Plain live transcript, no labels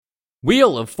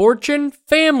Wheel of Fortune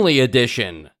Family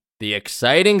Edition, the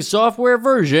exciting software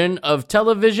version of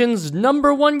television's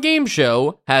 #1 game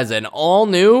show, has an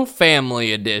all-new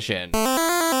Family Edition.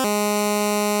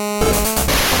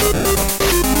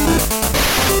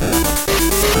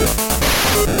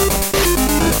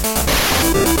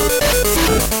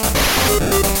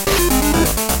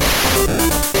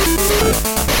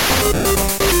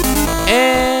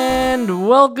 And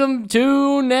welcome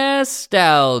to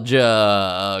Nostalgia,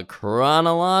 a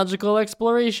chronological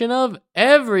exploration of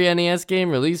every NES game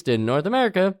released in North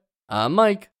America. I'm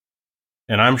Mike.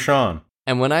 And I'm Sean.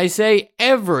 And when I say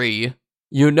every,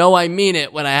 you know I mean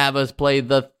it when I have us play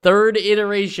the third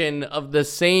iteration of the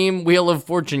same Wheel of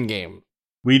Fortune game.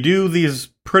 We do these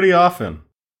pretty often.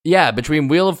 Yeah, between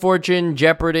Wheel of Fortune,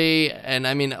 Jeopardy, and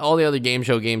I mean, all the other game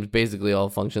show games basically all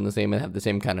function the same and have the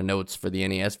same kind of notes for the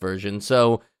NES version.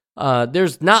 So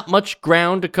there's not much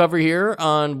ground to cover here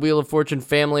on Wheel of Fortune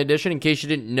Family Edition. In case you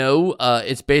didn't know,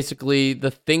 it's basically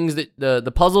the things that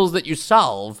the puzzles that you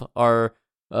solve are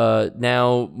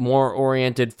now more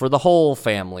oriented for the whole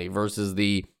family versus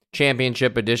the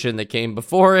Championship Edition that came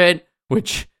before it,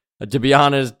 which, to be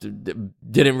honest,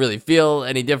 didn't really feel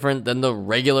any different than the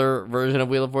regular version of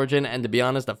Wheel of Fortune. And to be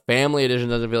honest, the Family Edition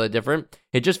doesn't feel any different.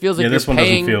 It just feels like this one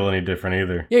paying, doesn't feel any different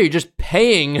either. Yeah, you're just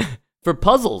paying for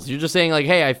puzzles. You're just saying like,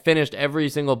 hey, I finished every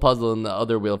single puzzle in the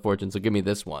other Wheel of Fortune, so give me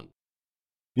this one.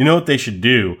 You know what they should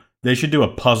do? They should do a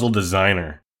puzzle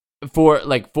designer. For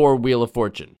Wheel of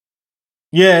Fortune.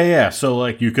 Yeah. So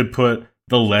like you could put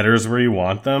the letters where you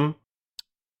want them.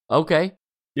 Okay.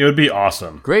 It would be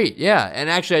awesome. Great, yeah. And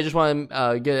actually, I just want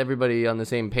to get everybody on the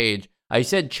same page. I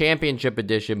said Championship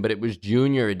Edition, but it was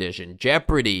Junior Edition.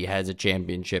 Jeopardy has a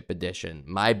Championship Edition.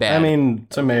 My bad. I mean,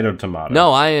 tomato.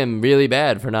 No, I am really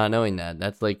bad for not knowing that.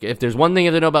 That's like, if there's one thing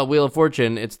you have to know about Wheel of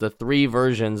Fortune, it's the 3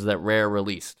 versions that Rare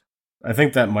released. I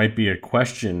think that might be a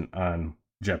question on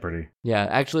Jeopardy. Yeah,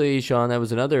 actually, Sean, that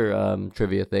was another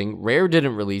trivia thing. Rare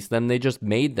didn't release them. They just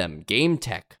made them. Game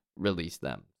Tech released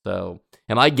them. So,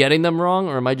 am I getting them wrong,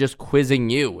 or am I just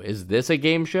quizzing you? Is this a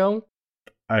game show?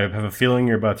 I have a feeling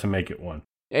you're about to make it one.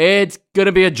 It's going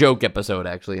to be a joke episode,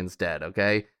 actually, instead,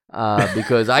 okay?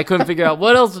 Because I couldn't figure out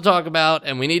what else to talk about,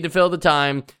 and we need to fill the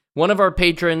time. One of our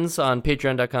patrons on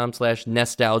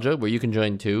patreon.com/nostalgia, where you can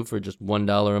join too for just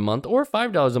 $1 a month, or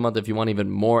 $5 a month if you want even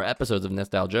more episodes of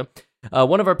Nostalgia.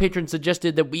 One of our patrons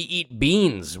suggested that we eat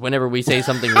beans whenever we say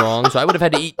something wrong, so I would have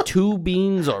had to eat 2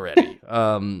 beans already.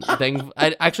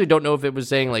 I actually don't know if it was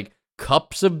saying like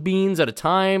cups of beans at a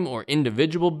time or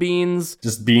individual beans.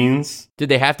 Just beans? Did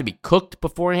they have to be cooked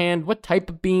beforehand? What type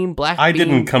of bean? Black bean? I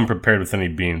didn't come prepared with any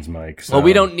beans, Mike. So. Well,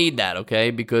 we don't need that,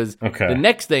 okay? Because the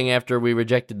next thing after we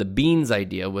rejected the beans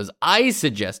idea was I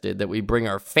suggested that we bring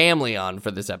our family on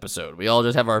for this episode. We all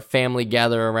just have our family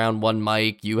gather around one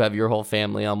mic. You have your whole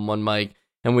family on one mic,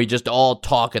 and we just all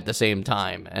talk at the same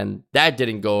time. And that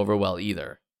didn't go over well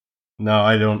either. No,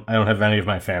 I don't have any of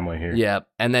my family here. Yeah,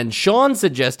 and then Sean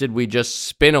suggested we just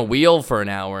spin a wheel for an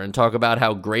hour and talk about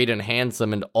how great and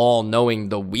handsome and all-knowing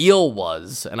the wheel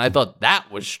was. And I thought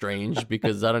that was strange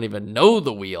because I don't even know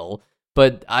the wheel.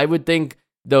 But I would think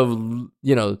the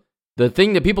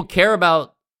thing that people care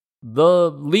about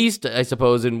the least, I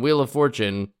suppose, in Wheel of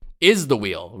Fortune is the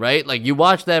wheel, right? Like, you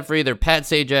watch that for either Pat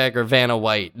Sajak or Vanna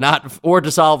White, or to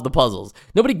solve the puzzles.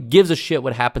 Nobody gives a shit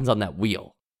what happens on that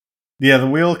wheel. Yeah, the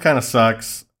wheel kind of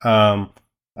sucks. I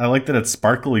like that it's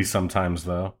sparkly sometimes,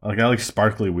 though. I like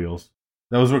sparkly wheels.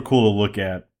 Those were cool to look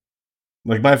at.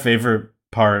 Like, my favorite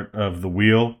part of the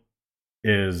wheel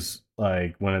is,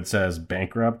 like, when it says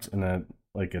bankrupt, and then,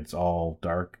 like, it's all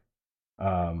dark.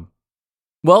 And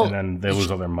then they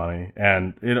lose all their money.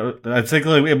 And, I think,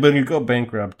 like, when you go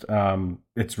bankrupt,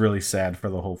 it's really sad for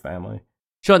the whole family.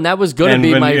 Sean, that was going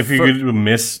to be my... If you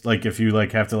miss, like, if you,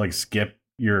 like, have to, like, skip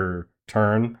your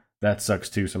turn... That sucks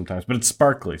too sometimes, but it's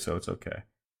sparkly, so it's okay.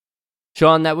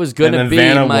 Sean, that was going to be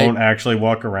Vanna won't actually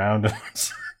walk around.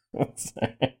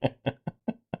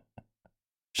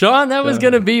 Sean, that was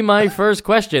going to be my first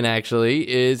question, actually,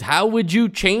 is how would you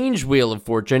change Wheel of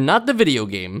Fortune? Not the video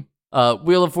game,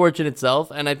 Wheel of Fortune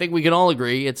itself, and I think we can all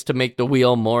agree it's to make the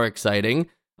wheel more exciting.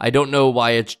 I don't know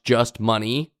why it's just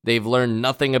money. They've learned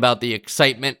nothing about the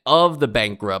excitement of the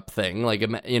bankrupt thing. Like,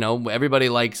 everybody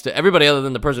other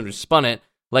than the person who spun it,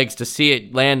 likes to see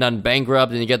it land on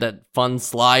bankrupt, and you get that fun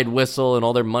slide whistle and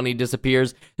all their money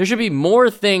disappears. There should be more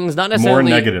things, not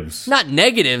necessarily... More negatives. Not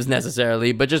negatives,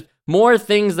 necessarily, but just more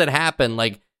things that happen.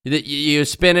 Like, you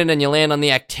spin it and you land on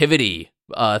the activity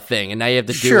thing, and now you have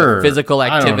to do a physical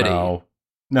activity. I don't know.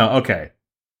 No, okay.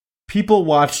 People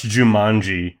watched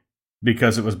Jumanji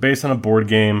because it was based on a board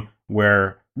game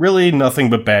where really nothing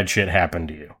but bad shit happened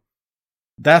to you.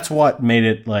 that's what made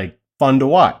it like fun to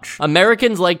watch.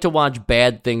 Americans like to watch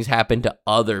bad things happen to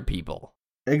other people.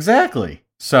 Exactly.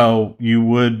 So you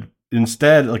would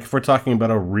instead, like if we're talking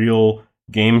about a real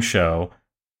game show,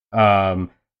 I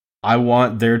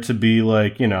want there to be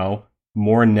like,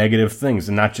 more negative things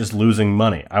and not just losing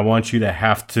money. I want you to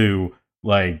have to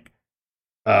like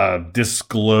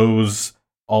disclose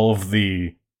all of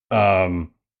the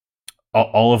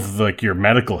like your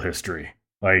medical history,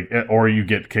 like, or you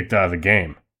get kicked out of the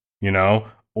game,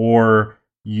 or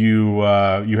you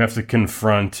have to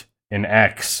confront an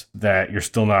ex that you're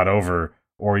still not over,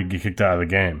 or you get kicked out of the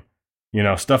game,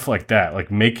 stuff like that. Like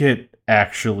make it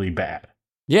actually bad.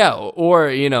 Yeah, or,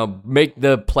 make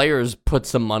the players put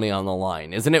some money on the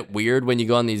line. Isn't it weird when you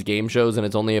go on these game shows and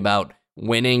it's only about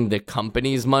winning the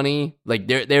company's money? Like,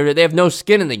 they have no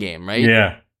skin in the game, right?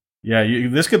 Yeah. Yeah,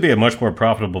 this could be a much more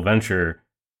profitable venture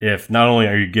if not only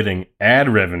are you getting ad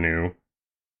revenue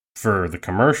for the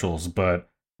commercials, but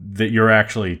that you're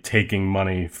actually taking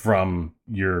money from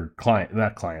your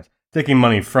taking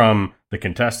money from the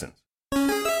contestants.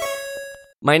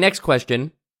 My next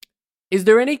question. Is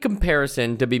there any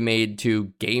comparison to be made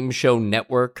to Game Show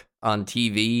Network on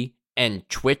TV and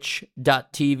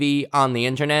Twitch.tv on the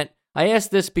internet? I ask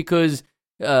this because,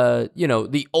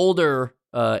 the older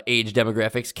age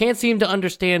demographics can't seem to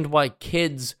understand why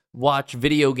kids watch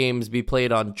video games be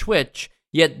played on Twitch,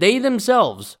 yet they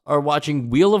themselves are watching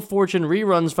Wheel of Fortune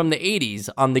reruns from the 80s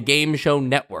on the Game Show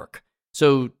Network.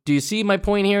 So do you see my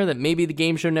point here that maybe the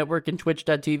Game Show Network and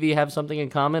Twitch.tv have something in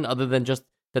common other than just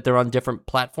that they're on different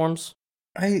platforms?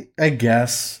 I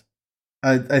guess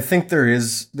I think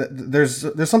there's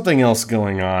something else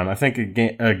going on. I think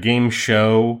a game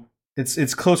show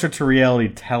it's closer to reality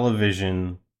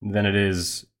television than it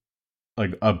is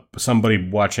like somebody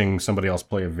watching somebody else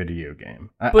play a video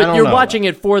game. But you're watching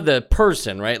it for the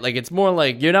person, right? Like it's more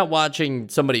like you're not watching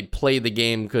somebody play the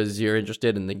game because you're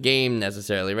interested in the game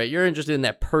necessarily, right? You're interested in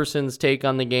that person's take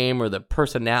on the game or the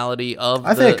personality of.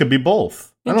 I think it could be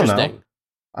both. Interesting. I don't know.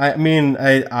 I mean,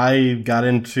 I got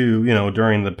into,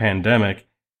 during the pandemic,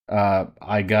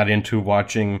 I got into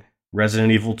watching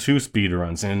Resident Evil 2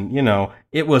 speedruns. And,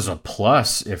 it was a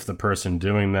plus if the person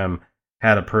doing them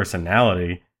had a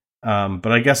personality. But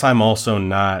I guess I'm also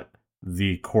not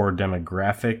the core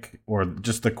demographic or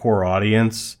just the core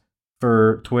audience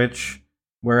for Twitch.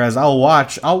 Whereas I'll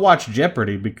watch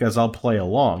Jeopardy because I'll play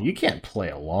along. You can't play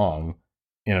along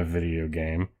in a video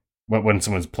game. But when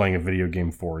someone's playing a video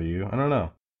game for you, I don't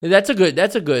know. That's a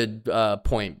good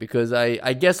point because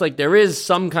I guess like there is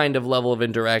some kind of level of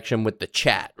interaction with the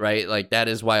chat, right? Like that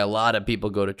is why a lot of people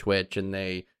go to Twitch and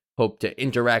they hope to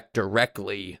interact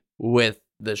directly with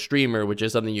the streamer, which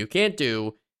is something you can't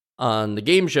do on the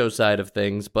game show side of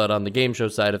things. But on the game show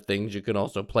side of things, you can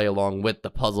also play along with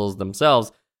the puzzles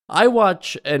themselves. I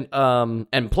watch and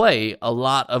play a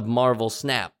lot of Marvel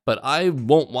Snap, but I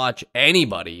won't watch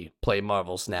anybody play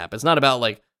Marvel Snap. It's not about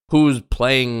like who has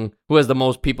the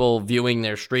most people viewing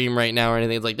their stream right now or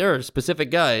anything. It's like there are specific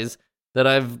guys that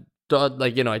I've thought,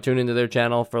 like, I tuned into their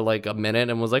channel for like a minute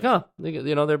and was like,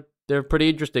 they're pretty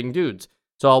interesting dudes.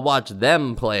 So I'll watch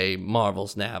them play Marvel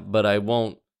Snap, but I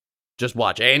won't just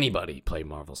watch anybody play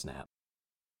Marvel Snap.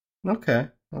 Okay.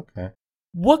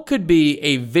 What could be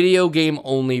a video game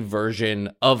only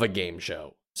version of a game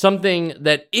show? Something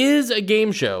that is a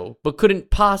game show, but couldn't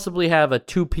possibly have a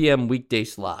 2 p.m. weekday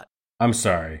slot. I'm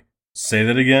sorry. Say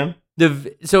that again?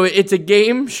 So it's a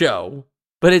game show,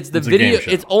 but it's video.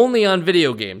 It's only on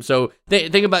video games. So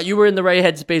think about, you were in the right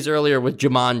headspace earlier with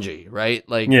Jumanji, right?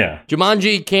 Like, yeah.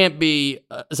 Jumanji can't be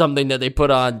something that they put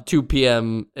on 2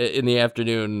 p.m. in the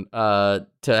afternoon to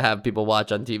have people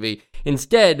watch on TV.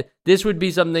 Instead, this would be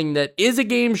something that is a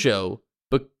game show,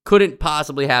 but couldn't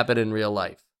possibly happen in real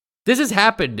life. This has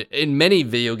happened in many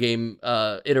video game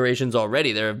iterations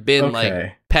already. There have been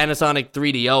like Panasonic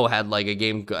 3DO had like a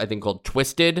game I think called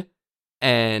Twisted,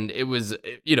 and it was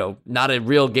not a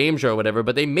real game show or whatever,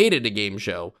 but they made it a game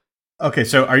show. Okay,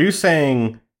 so are you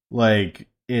saying like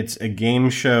it's a game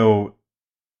show,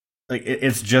 like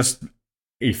it's just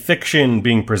a fiction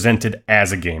being presented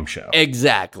as a game show?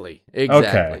 Exactly.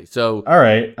 Okay. So, all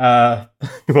right.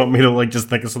 You want me to like just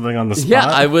think of something on the spot? Yeah,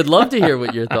 I would love to hear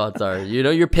what your thoughts are.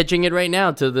 You're pitching it right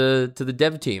now to the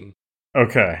dev team.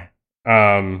 Okay.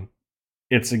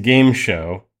 It's a game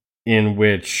show in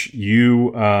which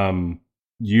you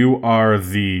are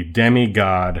the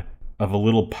demigod of a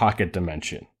little pocket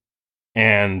dimension,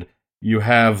 and you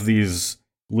have these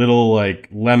little like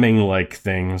lemming-like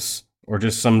things, or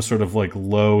just some sort of like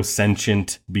low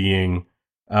sentient being,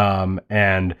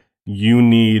 and you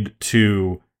need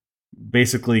to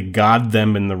basically guide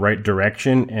them in the right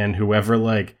direction, and whoever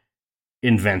like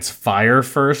invents fire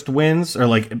first wins, or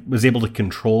like was able to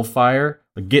control fire.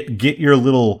 Like get your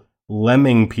little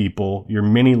lemming people, your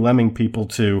mini lemming people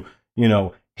to,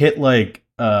 hit like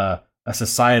a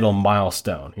societal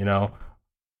milestone,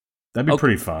 That'd be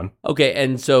pretty fun. Okay,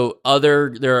 and so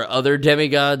there are other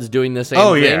demigods doing the same thing?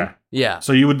 Oh, yeah. Yeah.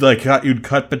 So you would you'd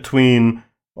cut between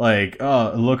like,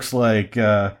 it looks like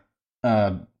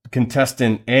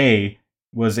contestant A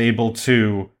was able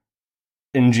to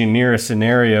engineer a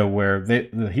scenario where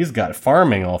he's got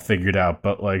farming all figured out,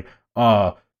 but like,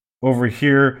 over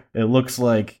here it looks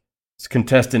like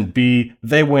contestant B,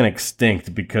 they went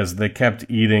extinct because they kept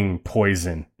eating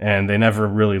poison and they never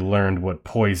really learned what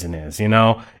poison is, and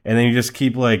then you just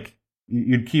keep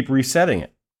you'd keep resetting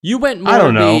it. You went more, I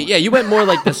don't know. You went more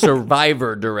like the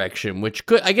Survivor direction, which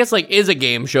I guess is a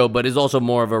game show, but is also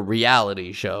more of a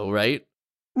reality show, right?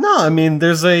 No, I mean,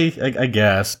 I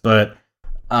guess, but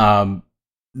there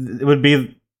would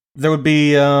be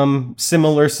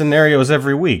similar scenarios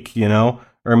every week,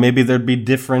 or maybe there'd be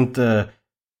different things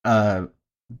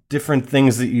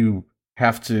that you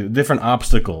have to, different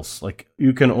obstacles. Like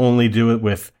you can only do it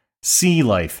with sea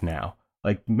life now.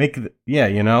 Like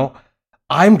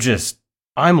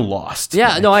I'm lost.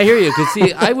 Yeah, no, I hear you. Because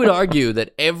see, I would argue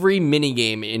that every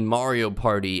minigame in Mario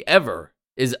Party ever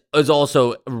is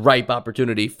also a ripe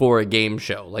opportunity for a game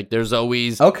show. Like there's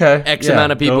always X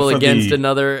amount of people against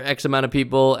another X amount of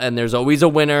people, and there's always a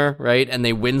winner, right? And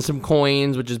they win some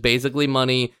coins, which is basically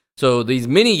money. So these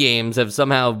mini games have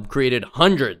somehow created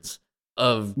hundreds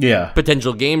of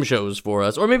potential game shows for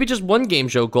us, or maybe just one game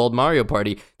show called Mario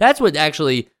Party. That's what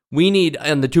actually we need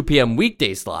on the 2 p.m.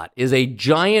 weekday slot, is a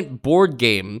giant board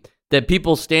game that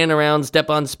people stand around, step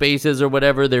on spaces or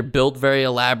whatever. They're built very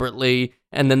elaborately,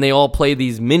 and then they all play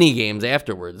these mini games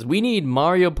afterwards. We need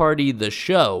Mario Party the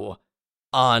show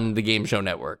on the Game Show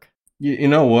Network. You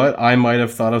know what? I might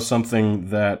have thought of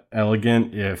something that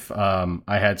elegant if I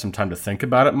had some time to think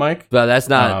about it, Mike. But that's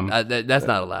not that's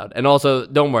not allowed. And also,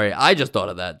 don't worry, I just thought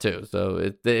of that too.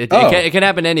 So it can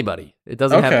happen to anybody. It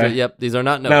doesn't have to. Yep, these are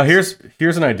not notes. Now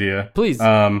here's an idea. Please.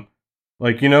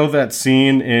 That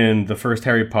scene in the first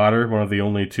Harry Potter, one of the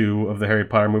only two of the Harry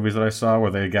Potter movies that I saw, where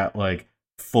they got like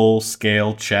full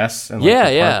scale chess and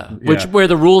where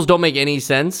the rules don't make any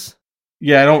sense.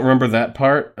 Yeah, I don't remember that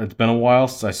part. It's been a while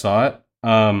since I saw it.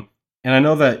 And I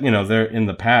know that, there in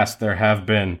the past there have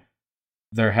been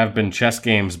chess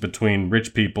games between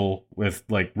rich people with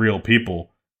like real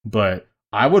people, but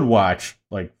I would watch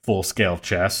like full scale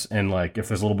chess, and like if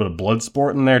there's a little bit of blood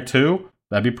sport in there too,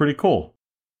 that'd be pretty cool.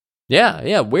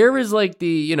 Yeah. Where is like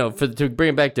the, to bring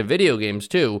it back to video games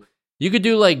too, you could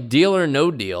do like Deal or No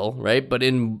Deal, right? But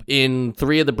in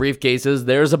 3 of the briefcases,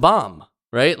 there's a bomb.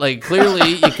 Right? Like, clearly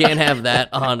you can't have that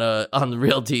on the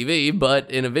real TV,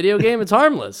 but in a video game, it's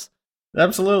harmless.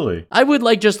 Absolutely. I would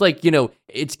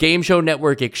it's Game Show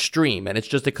Network Extreme, and it's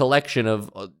just a collection of,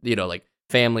 like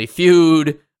Family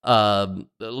Feud,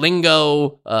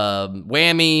 Lingo,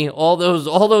 Whammy, all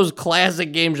those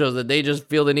classic game shows that they just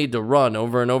feel the need to run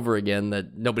over and over again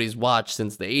that nobody's watched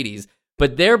since the 80s.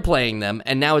 But they're playing them,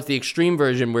 and now it's the extreme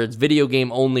version where it's video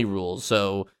game only rules,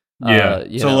 so...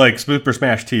 like Super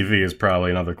Smash TV is probably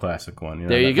another classic one.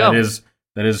 There you go.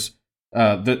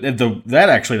 That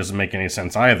actually doesn't make any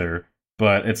sense either,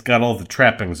 but it's got all the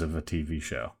trappings of a TV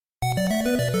show.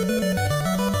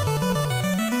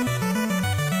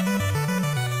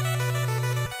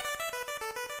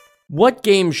 What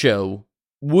game show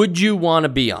would you want to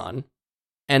be on?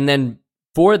 And then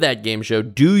for that game show,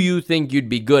 do you think you'd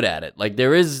be good at it? Like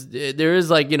there is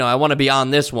like, I want to be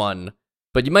on this one,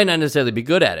 but you might not necessarily be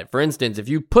good at it. For instance, if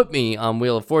you put me on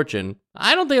Wheel of Fortune,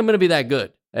 I don't think I'm going to be that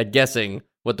good at guessing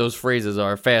what those phrases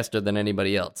are faster than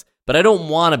anybody else. But I don't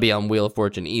want to be on Wheel of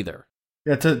Fortune either.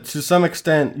 Yeah, to some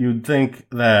extent, you'd think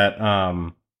that,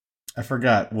 I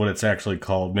forgot what it's actually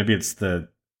called. Maybe it's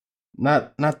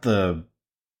not the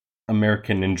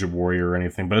American Ninja Warrior or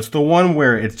anything, but it's the one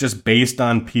where it's just based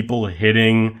on people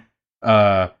hitting,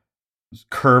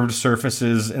 curved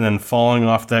surfaces and then falling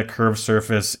off that curved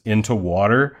surface into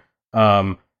water.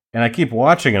 And I keep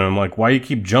watching it and I'm like, why you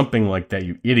keep jumping like that,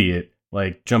 you idiot?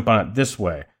 Like, jump on it this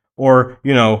way. Or,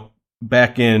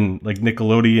 back in like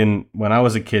Nickelodeon when I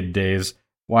was a kid days,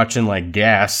 watching like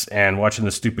Gas and watching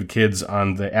the stupid kids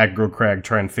on the Aggro Crag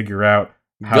try and figure out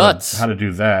how to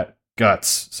do that.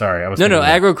 Guts. Sorry, I was No,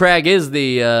 Aggro Crag is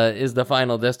the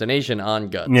final destination on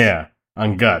Guts. Yeah,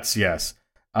 on Guts, yes.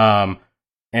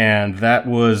 And that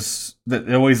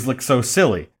always looked so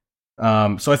silly.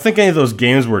 So I think any of those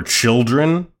games where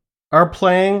children are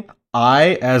playing,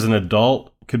 I, as an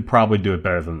adult, could probably do it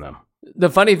better than them. The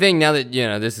funny thing now that,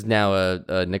 this is now a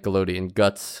Nickelodeon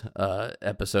Guts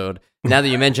episode, now that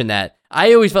you mentioned that,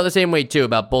 I always felt the same way too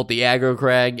about both the Aggro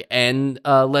Crag and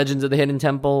Legends of the Hidden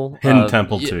Temple. Hidden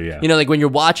Temple too, yeah. Like when you're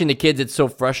watching the kids, it's so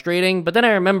frustrating. But then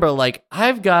I remember, like,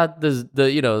 I've got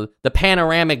the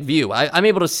panoramic view. I'm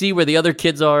able to see where the other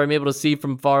kids are. I'm able to see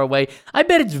from far away. I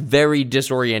bet it's very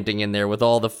disorienting in there with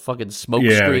all the fucking smoke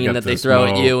screen that they throw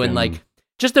at you and like.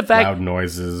 Just the fact loud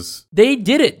noises. They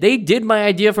did it. They did my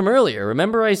idea from earlier.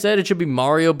 Remember I said it should be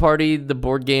Mario Party, the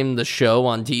board game, the show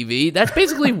on TV? That's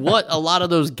basically what a lot of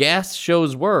those Gas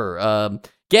shows were.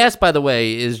 Gas, by the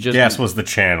way, is just... Gas was the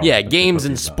channel. Yeah, games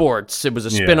and sports. It was a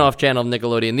spin-off channel of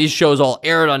Nickelodeon. These shows all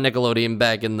aired on Nickelodeon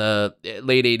back in the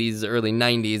late 80s, early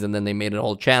 90s, and then they made a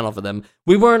whole channel for them.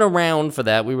 We weren't around for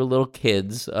that. We were little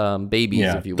kids,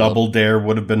 babies, if you will. Double Dare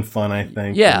would have been fun, I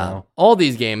think. Yeah, all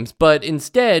these games. But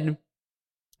instead...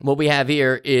 what we have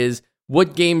here is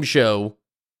what game show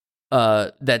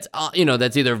that's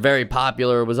either very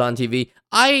popular or was on TV.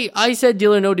 I said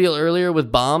Deal or No Deal earlier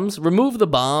with bombs. Remove the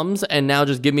bombs and now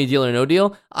just give me Deal or No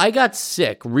Deal. I got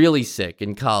sick, really sick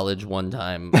in college one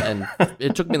time, and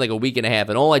it took me like a week and a half,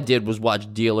 and all I did was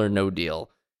watch Deal or No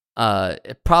Deal.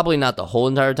 Probably not the whole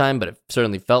entire time, but it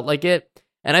certainly felt like it.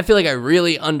 And I feel like I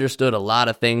really understood a lot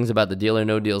of things about the Deal or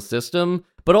No Deal system,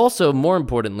 but also, more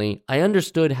importantly, I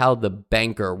understood how the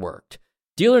banker worked.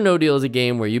 Deal or No Deal is a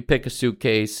game where you pick a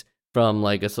suitcase from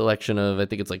like a selection of, I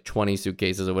think it's like 20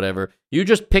 suitcases or whatever. You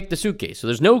just pick the suitcase. So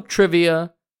there's no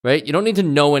trivia, right? You don't need to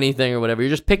know anything or whatever.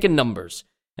 You're just picking numbers.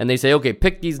 And they say, okay,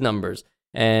 pick these numbers.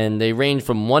 And they range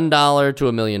from $1 to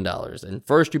 $1 million. And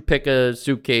first you pick a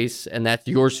suitcase, and that's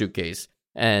your suitcase.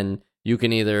 And you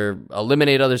can either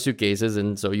eliminate other suitcases,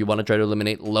 and so you want to try to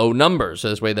eliminate low numbers. So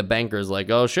this way the banker's like,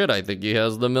 oh shit, I think he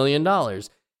has the $1 million.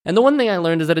 And the one thing I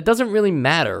learned is that it doesn't really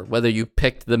matter whether you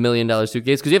picked the $1 million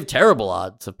suitcase, because you have terrible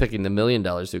odds of picking the $1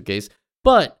 million suitcase,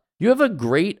 but you have a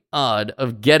great odd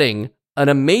of getting an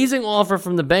amazing offer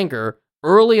from the banker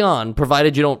early on,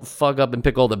 provided you don't fuck up and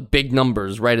pick all the big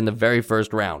numbers right in the very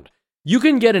first round. You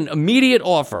can get an immediate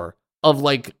offer of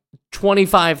like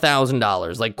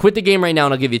 $25,000. Like, quit the game right now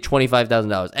and I'll give you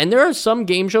 $25,000. And there are some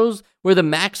game shows where the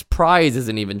max prize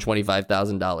isn't even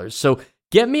 $25,000. So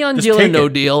get me on Deal or No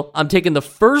Deal. I'm taking the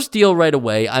first deal right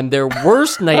away. I'm their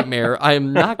worst nightmare. I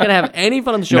am not going to have any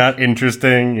fun on the show. Not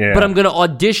interesting, yeah. But I'm going to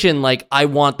audition like, I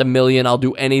want the $1 million. I'll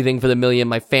do anything for the $1 million.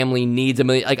 My family needs $1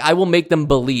 million. Like, I will make them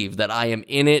believe that I am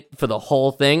in it for the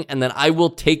whole thing, and then I will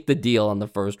take the deal on the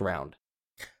first round.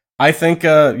 I think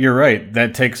you're right.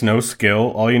 That takes no skill.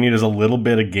 All you need is a little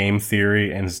bit of game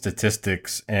theory and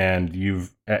statistics, and the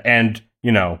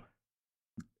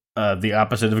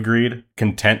opposite of greed,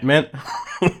 contentment,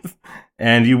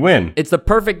 and you win. It's the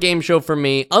perfect game show for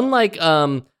me. Unlike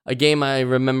a game I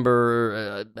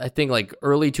remember, I think like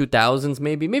early 2000s,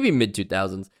 maybe mid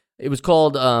 2000s. It was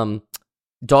called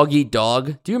Dog Eat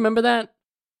Dog. Do you remember that?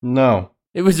 No.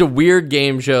 It was a weird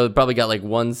game show. It probably got like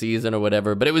one season or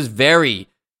whatever, but it was very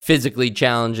physically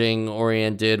challenging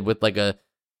oriented with like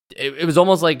it was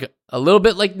almost like a little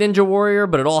bit like Ninja Warrior,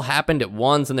 but it all happened at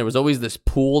once, and there was always this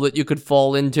pool that you could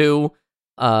fall into,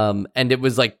 and it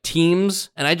was like teams,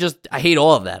 and I hate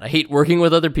all of that. I hate working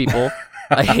with other people.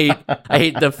 I hate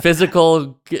the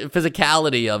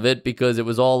physicality of it, because it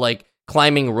was all like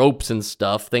climbing ropes and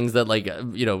stuff, things that like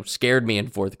scared me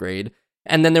in 4th grade.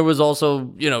 And then there was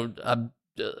also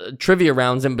trivia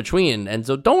rounds in between, and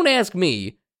so don't ask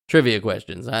me trivia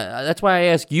questions. That's why I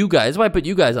ask you guys. That's why I put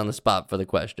you guys on the spot for the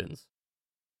questions.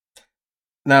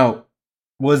 Now,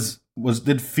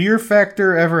 did Fear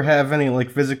Factor ever have any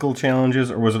like physical challenges,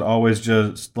 or was it always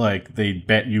just like they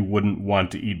bet you wouldn't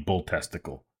want to eat bull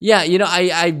testicle? Yeah,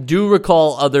 I do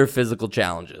recall other physical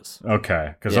challenges.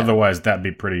 Okay, because otherwise that'd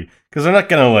be pretty. Because they're not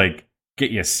gonna like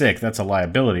get you sick. That's a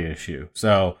liability issue.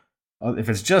 So if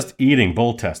it's just eating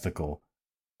bull testicle,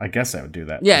 I guess I would do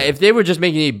that. Yeah, too. if they were just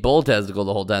making you eat bull testicle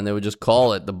the whole time, they would just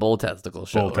call it the Bull Testicle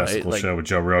Show. Bull Testicle Show with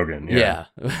Joe Rogan. Yeah.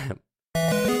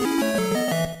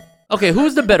 Okay,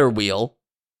 who's the better wheel?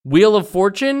 Wheel of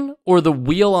Fortune or the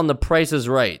wheel on The Price is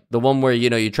Right? The one where,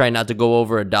 you try not to go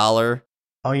over $1.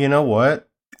 Oh, you know what?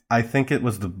 I think it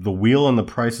was the wheel on The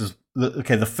Price is...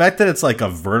 Okay, the fact that it's like a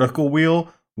vertical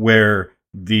wheel where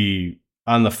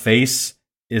on the face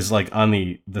is like on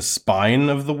the spine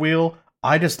of the wheel...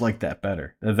 I just like that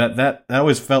better. That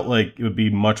always felt like it would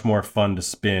be much more fun to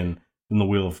spin than the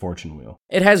Wheel of Fortune wheel.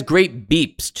 It has great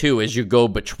beeps too as you go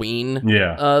between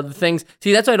the things.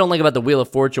 See, that's what I don't like about the Wheel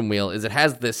of Fortune wheel is it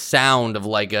has this sound of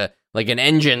like an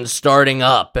engine starting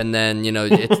up, and then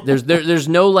there's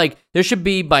no like there should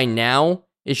be by now.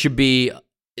 It should be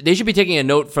they should be taking a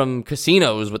note from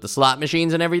casinos with the slot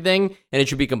machines and everything, and it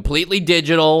should be completely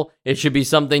digital. It should be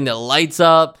something that lights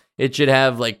up. It should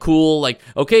have like cool, like,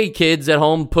 okay, kids at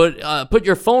home, put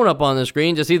your phone up on the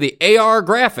screen to see the AR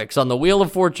graphics on the Wheel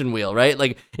of Fortune wheel, right?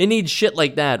 Like, it needs shit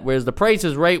like that. Whereas the Price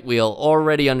is Right wheel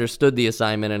already understood the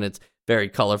assignment, and it's very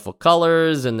colorful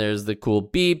colors, and there's the cool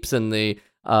beeps and the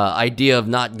idea of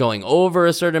not going over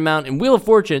a certain amount. In Wheel of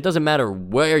Fortune, it doesn't matter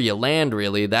where you land,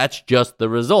 really. That's just the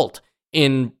result.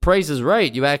 In Price is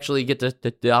Right, you actually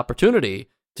get the opportunity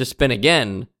to spin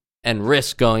again and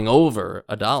risk going over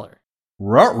 $1.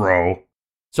 Ruh-roh.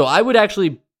 So I would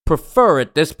actually prefer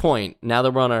at this point, now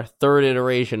that we're on our third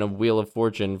iteration of Wheel of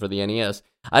Fortune for the NES,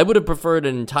 I would have preferred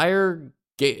an entire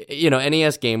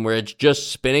NES game where it's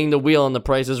just spinning the wheel on The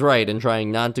Price is Right and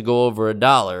trying not to go over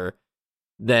 $1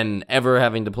 than ever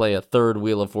having to play a third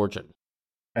Wheel of Fortune.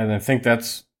 And I think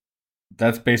that's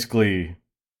basically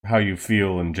how you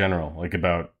feel in general, like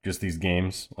about just these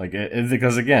games. Like,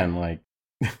 because again, like...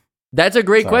 That's a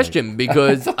great question,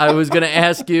 because I was going to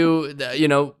ask you,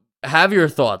 have your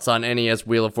thoughts on NES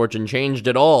Wheel of Fortune changed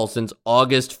at all since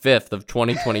August 5th of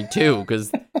 2022?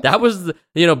 Because that was,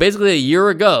 basically a year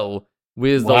ago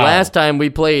was the last time we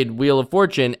played Wheel of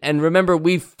Fortune. And remember,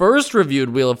 we first reviewed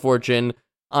Wheel of Fortune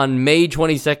on May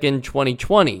 22nd,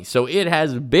 2020. So it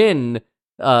has been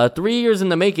 3 years in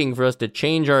the making for us to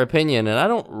change our opinion. And I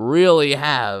don't really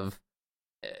have,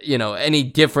 any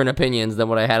different opinions than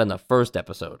what I had in the first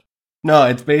episode. No,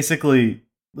 it's basically,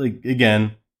 like,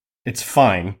 again, it's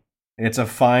fine. It's a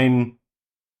fine,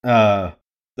 these are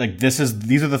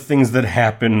the things that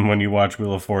happen when you watch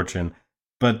Wheel of Fortune.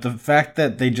 But the fact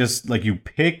that they just, like, you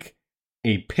pick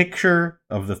a picture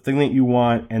of the thing that you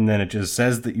want, and then it just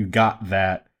says that you got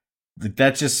that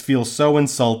just feels so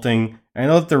insulting. I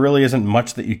know that there really isn't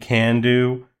much that you can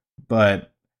do,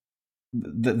 but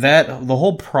the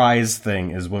whole prize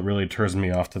thing is what really turns me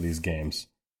off to these games.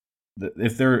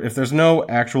 If there's no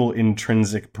actual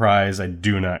intrinsic prize, I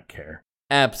do not care.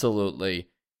 Absolutely.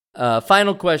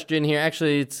 Final question here.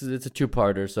 Actually, it's a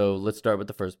two-parter, so let's start with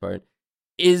the first part.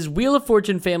 Is Wheel of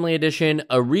Fortune Family Edition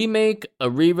a remake, a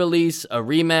re-release, a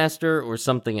remaster, or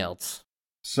something else?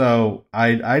 So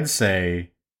I'd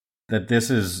say that this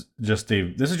is just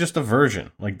a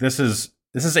version. Like, this is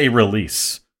a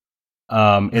release.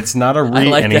 It's not a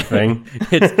anything.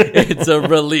 It's a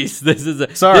release. This is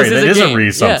a sorry. This that is a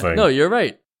re something. Yeah, no, you're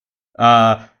right.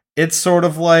 It's sort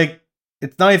of like,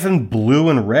 it's not even blue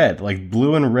and red. Like,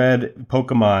 blue and red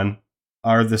Pokemon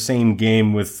are the same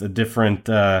game with a different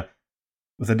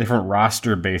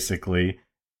roster, basically,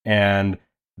 and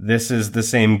this is the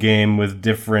same game with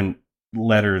different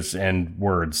letters and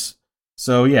words.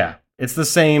 So yeah, it's the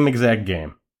same exact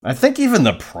game. I think even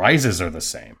the prizes are the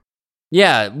same.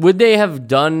 Yeah, would they have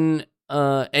done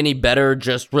any better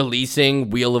just releasing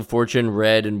Wheel of Fortune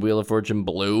Red and Wheel of Fortune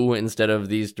Blue instead of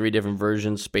these three different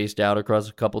versions spaced out across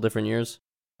a couple different years?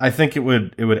 I think it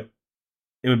would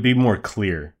be more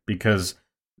clear, because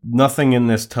nothing in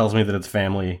this tells me that it's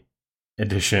Family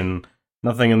Edition.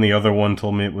 Nothing in the other one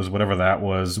told me it was whatever that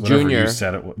was. Whatever Junior. You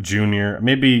said it was. Junior.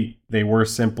 Maybe they were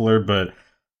simpler, but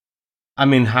I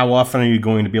mean, how often are you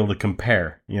going to be able to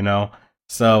compare,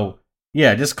 So,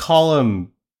 yeah, just call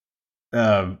them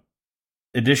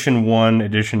Edition 1,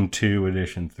 Edition 2,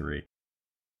 Edition 3.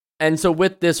 And so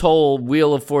with this whole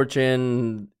Wheel of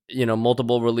Fortune,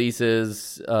 multiple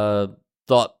releases,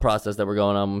 thought process that we're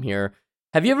going on here,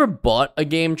 have you ever bought a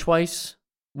game twice?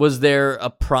 Was there a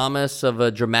promise of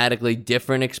a dramatically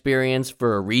different experience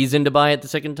for a reason to buy it the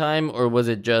second time? Or was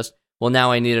it just, well,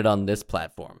 now I need it on this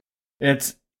platform?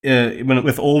 It's,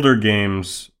 with older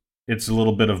games, it's a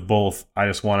little bit of both. I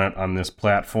just want it on this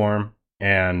platform,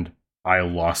 and I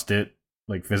lost it,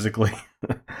 like, physically.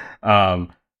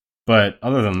 But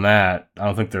other than that, I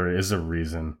don't think there is a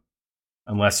reason.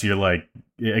 Unless you're like,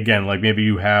 again, like maybe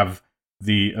you have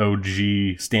the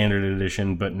OG standard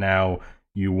edition, but now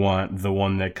you want the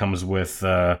one that comes with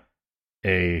a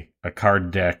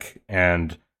card deck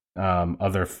and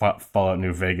other Fallout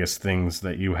New Vegas things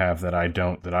that you have that I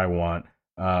don't, that I want.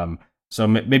 So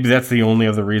maybe that's the only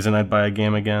other reason I'd buy a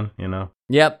game again,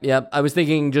 Yep. I was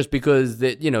thinking just because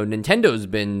Nintendo's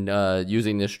been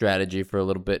using this strategy for a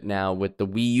little bit now with the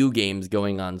Wii U games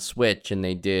going on Switch, and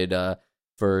they did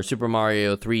for Super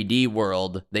Mario 3D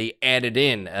World, they added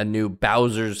in a new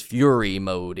Bowser's Fury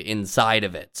mode inside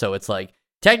of it. So it's like,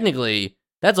 technically,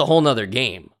 that's a whole nother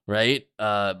game, right?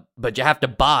 But you have to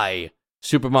buy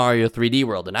Super Mario 3D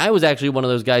World. And I was actually one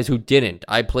of those guys who didn't.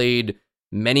 I played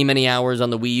many, many hours on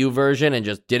the Wii U version and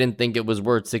just didn't think it was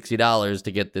worth $60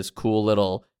 to get this cool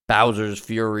little Bowser's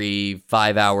Fury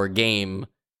 5-hour game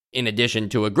in addition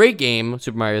to a great game,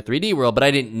 Super Mario 3D World, but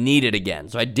I didn't need it again.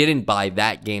 So I didn't buy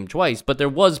that game twice, but there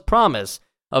was promise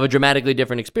of a dramatically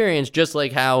different experience, just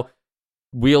like how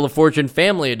Wheel of Fortune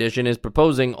Family Edition is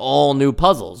proposing all new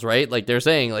puzzles, right? Like they're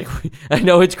saying, like, I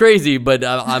know it's crazy, but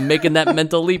I'm making that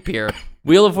mental leap here.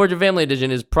 Wheel of Fortune Family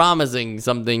Edition is promising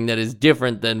something that is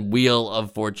different than Wheel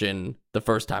of Fortune the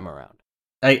first time around.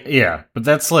 Yeah, but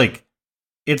that's like,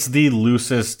 it's the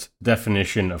loosest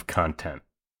definition of content,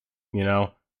 you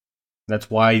know? That's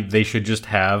why they should just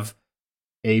have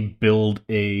build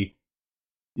a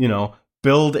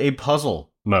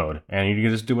puzzle mode, and you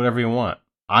can just do whatever you want.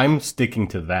 I'm sticking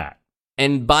to that.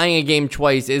 And buying a game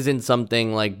twice isn't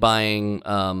something like buying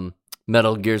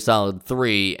Metal Gear Solid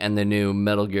 3 and the new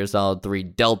Metal Gear Solid 3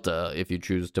 Delta if you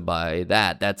choose to buy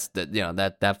that.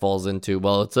 That falls into,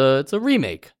 well, it's a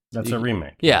remake. That's a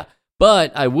remake. Yeah.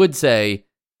 But I would say,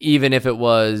 even if it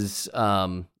was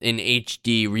an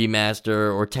HD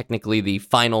remaster or technically the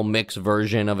final mix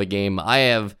version of a game, I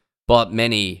have bought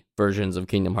many versions of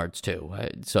Kingdom Hearts 2.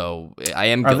 So I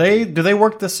am guilty. Do they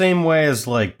work the same way as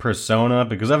like Persona?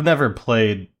 Because I've never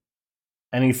played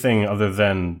anything other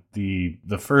than the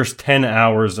first 10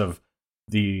 hours of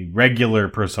the regular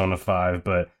Persona 5,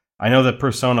 but I know that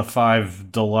Persona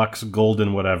 5 Deluxe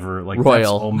Golden whatever, like Royal. That's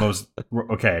almost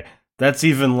okay. That's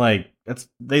even like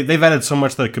they've added so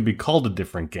much that it could be called a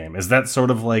different game. Is that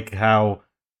sort of like how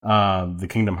the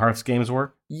Kingdom Hearts games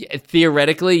work? Yeah,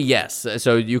 theoretically, yes.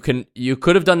 So you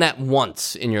could have done that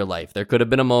once in your life. There could have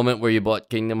been a moment where you bought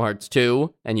Kingdom Hearts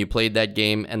 2 and you played that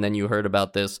game, and then you heard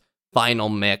about this final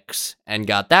mix and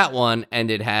got that one, and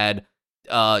it had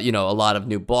a lot of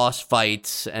new boss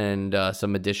fights and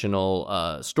some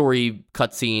additional story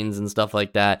cutscenes and stuff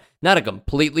like that. Not a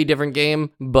completely different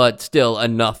game, but still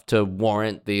enough to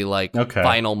warrant the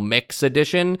final mix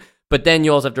edition. But then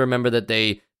you also have to remember that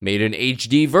they made an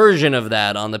HD version of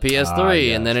that on the PS3,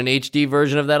 yes. and then an HD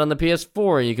version of that on the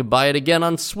PS4, and you can buy it again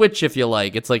on Switch if you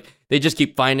like. It's like they just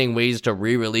keep finding ways to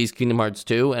re-release Kingdom Hearts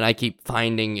 2, and I keep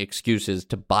finding excuses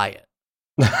to buy it.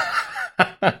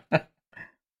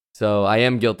 So I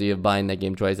am guilty of buying that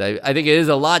game twice. I think it is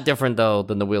a lot different, though,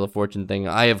 than the Wheel of Fortune thing.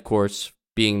 I, of course,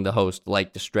 being the host,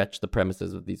 like to stretch the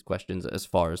premises of these questions as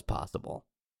far as possible.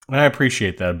 And I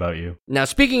appreciate that about you. Now,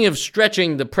 speaking of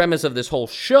stretching the premise of this whole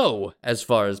show as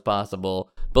far as possible,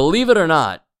 believe it or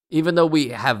not, even though we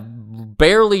have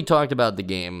barely talked about the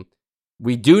game,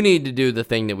 we do need to do the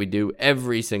thing that we do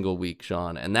every single week,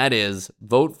 Sean, and that is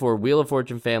vote for Wheel of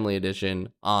Fortune Family Edition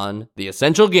on the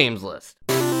Essential Games list.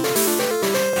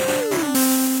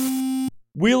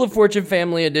 Wheel of Fortune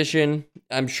Family Edition,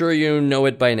 I'm sure you know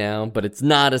it by now, but it's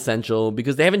not essential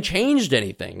because they haven't changed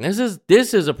anything.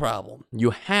 This is a problem. You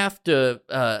have to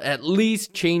at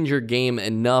least change your game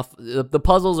enough. The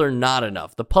puzzles are not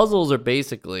enough. The puzzles are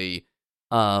basically,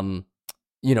 ROM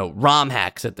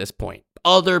hacks at this point.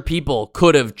 Other people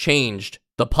could have changed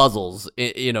the puzzles,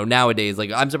 nowadays.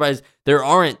 Like, I'm surprised there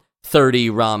aren't 30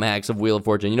 ROM hacks of Wheel of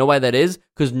Fortune. You know why that is?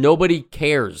 Because nobody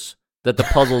cares that the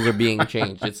puzzles are being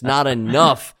changed. It's not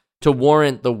enough to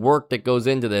warrant the work that goes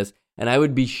into this. And I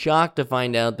would be shocked to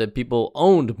find out that people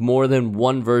owned more than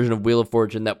one version of Wheel of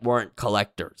Fortune that weren't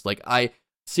collectors. Like, I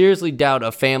seriously doubt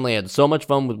a family had so much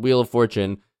fun with Wheel of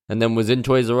Fortune and then was in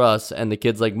Toys R Us and the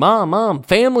kid's like, Mom,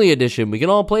 Family Edition, we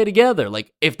can all play together.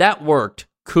 Like, if that worked,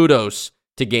 kudos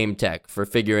to Game Tech for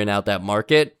figuring out that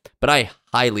market. But I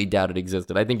highly doubt it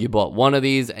existed. I think you bought one of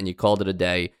these and you called it a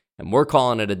day. And we're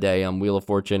calling it a day on Wheel of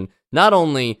Fortune, not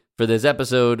only for this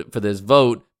episode, for this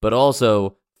vote, but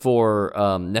also for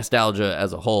nostalgia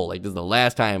as a whole. Like, this is the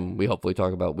last time we hopefully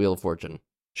talk about Wheel of Fortune.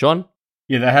 Sean?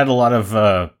 Yeah, that had a lot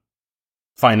of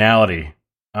finality,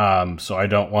 so I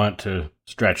don't want to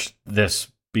stretch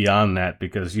this beyond that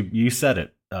because you said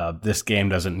it. This game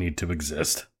doesn't need to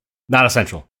exist. Not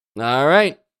essential. All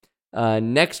right.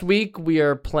 Next week we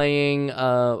are playing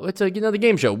it's the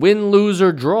game show, win, lose,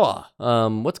 or draw.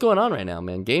 What's going on right now,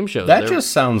 man? Game shows. That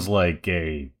just sounds like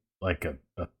a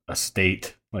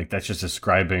state. Like, that's just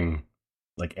describing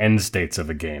like end states of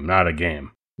a game, not a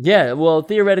game. Yeah, well,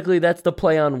 theoretically that's the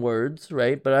play on words,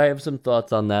 right? But I have some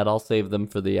thoughts on that. I'll save them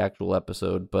for the actual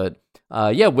episode. But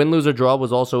win, lose, or draw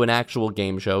was also an actual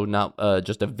game show, not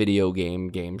just a video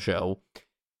game show.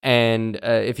 And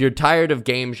if you're tired of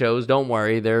game shows, don't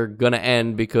worry. They're going to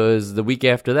end because the week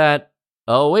after that,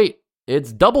 oh, wait,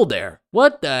 it's Double Dare.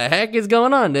 What the heck is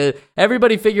going on? Did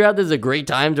everybody figure out this is a great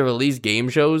time to release game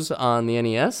shows on the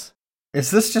NES? Is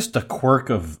this just a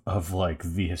quirk of like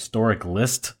the historic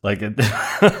list? Like,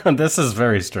 this is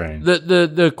very strange.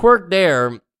 The quirk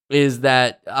there is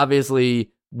that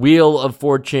obviously Wheel of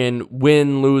Fortune,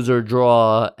 win, lose, or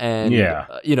draw, and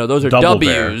those are Double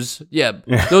W's. Bear. Yeah,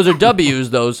 those are W's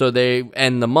though, so they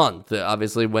end the month.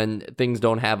 Obviously, when things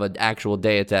don't have an actual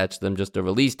day attached to them, just a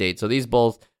release date. So these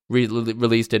both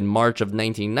released in March of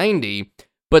 1990.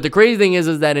 But the crazy thing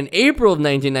is that in April of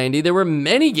 1990, there were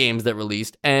many games that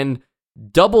released, and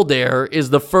Double Dare is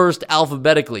the first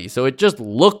alphabetically. So it just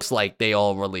looks like they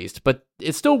all released, but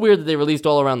it's still weird that they released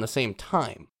all around the same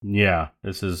time. Yeah,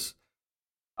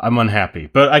 I'm unhappy,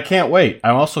 but I can't wait. I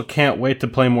also can't wait to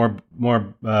play more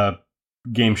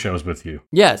game shows with you.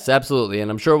 Yes, absolutely,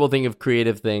 and I'm sure we'll think of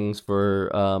creative things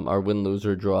for our win, lose,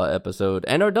 or draw episode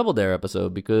and our Double Dare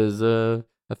episode, because a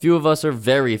few of us are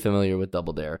very familiar with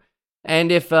Double Dare.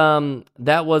 And if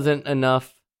that wasn't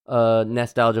enough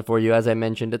nostalgia for you, as I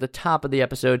mentioned at the top of the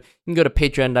episode, you can go to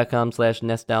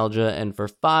patreon.com/nostalgia, and for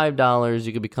 $5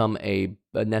 you can become a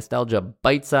Nostalgia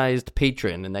bite-sized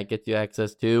patron, and that gets you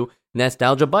access to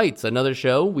Nostalgia Bites, another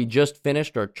show. We just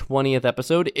finished our 20th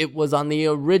episode. It was on the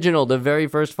original, the very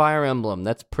first Fire Emblem.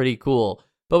 That's pretty cool.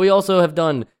 But we also have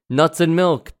done Nuts and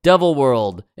Milk, Devil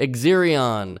World,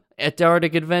 Exerion,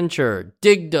 Antarctic Adventure,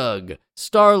 Dig Dug,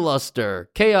 Starluster,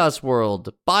 Chaos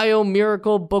World, Bio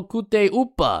Miracle Bokute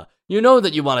Upa. You know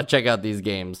that you want to check out these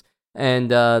games.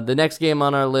 And the next game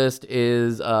on our list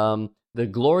is The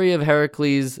Glory of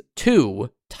Heracles 2,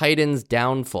 Titan's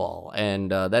Downfall.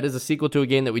 And that is a sequel to a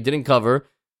game that we didn't cover.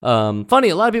 Funny,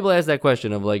 a lot of people ask that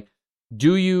question of like,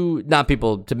 do you, not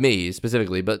people to me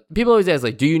specifically, but people always ask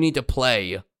like, do you need to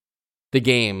play the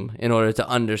game in order to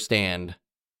understand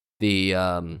the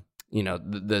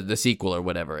the sequel or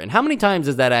whatever? And how many times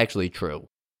is that actually true?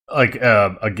 Like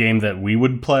a game that we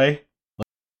would play,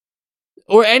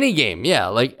 or any game, yeah.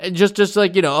 Like just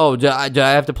like do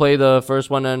I have to play the first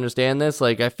one to understand this?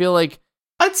 Like I feel like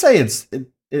I'd say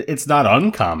it's not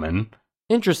uncommon.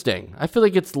 Interesting. I feel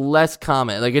like it's less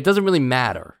common. Like it doesn't really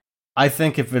matter. I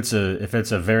think if it's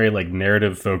a very like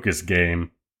narrative focused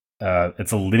game,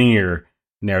 it's a linear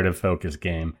narrative focused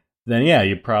game, then yeah,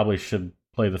 you probably should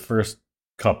play the first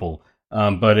couple.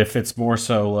 But if it's more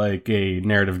so like a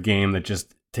narrative game that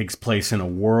just takes place in a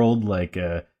world like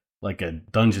a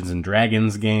Dungeons and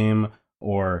Dragons game,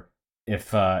 or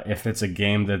if it's a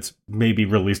game that's maybe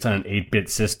released on an 8-bit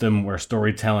system where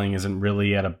storytelling isn't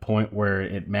really at a point where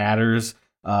it matters,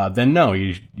 then no,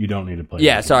 you don't need to play.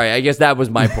 Yeah, sorry, I guess that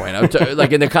was my point.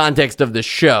 Like in the context of the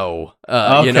show,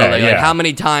 okay, like how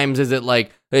many times is it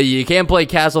like you can't play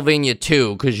Castlevania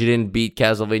 2 because you didn't beat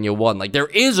Castlevania 1? Like there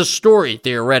is a story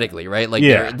theoretically, right? Like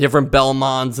there are different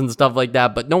Belmonts and stuff like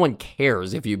that, but no one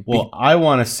cares if you. Well, I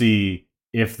want to see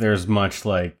if there's much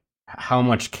like how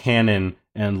much canon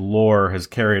and lore has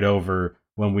carried over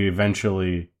when we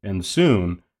eventually and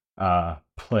soon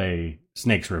play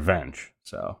Snake's Revenge.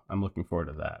 So I'm looking forward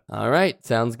to that. All right,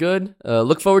 sounds good.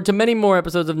 Look forward to many more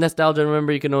episodes of Nostalgia.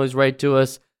 Remember, you can always write to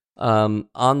us on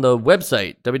the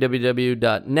website,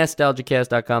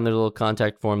 www.nostalgicast.com. There's a little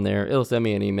contact form there. It'll send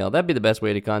me an email. That'd be the best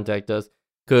way to contact us,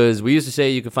 because we used to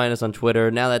say you could find us on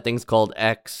Twitter. Now that thing's called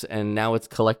X, and now it's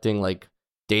collecting like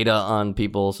data on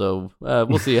people. So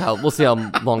we'll see how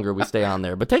longer we stay on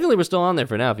there. But technically, we're still on there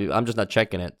for now. I'm just not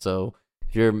checking it. So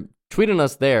if you're tweeting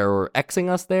us there or Xing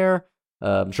us there,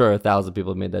 I'm sure 1,000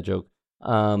 people have made that joke.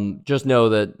 Just know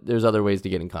that there's other ways to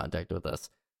get in contact with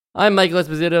us. I'm Michael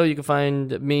Esposito. You can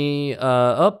find me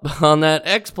up on that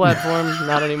X platform.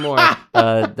 Not anymore.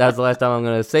 That's the last time I'm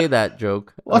going to say that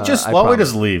joke. Why don't we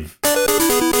just leave?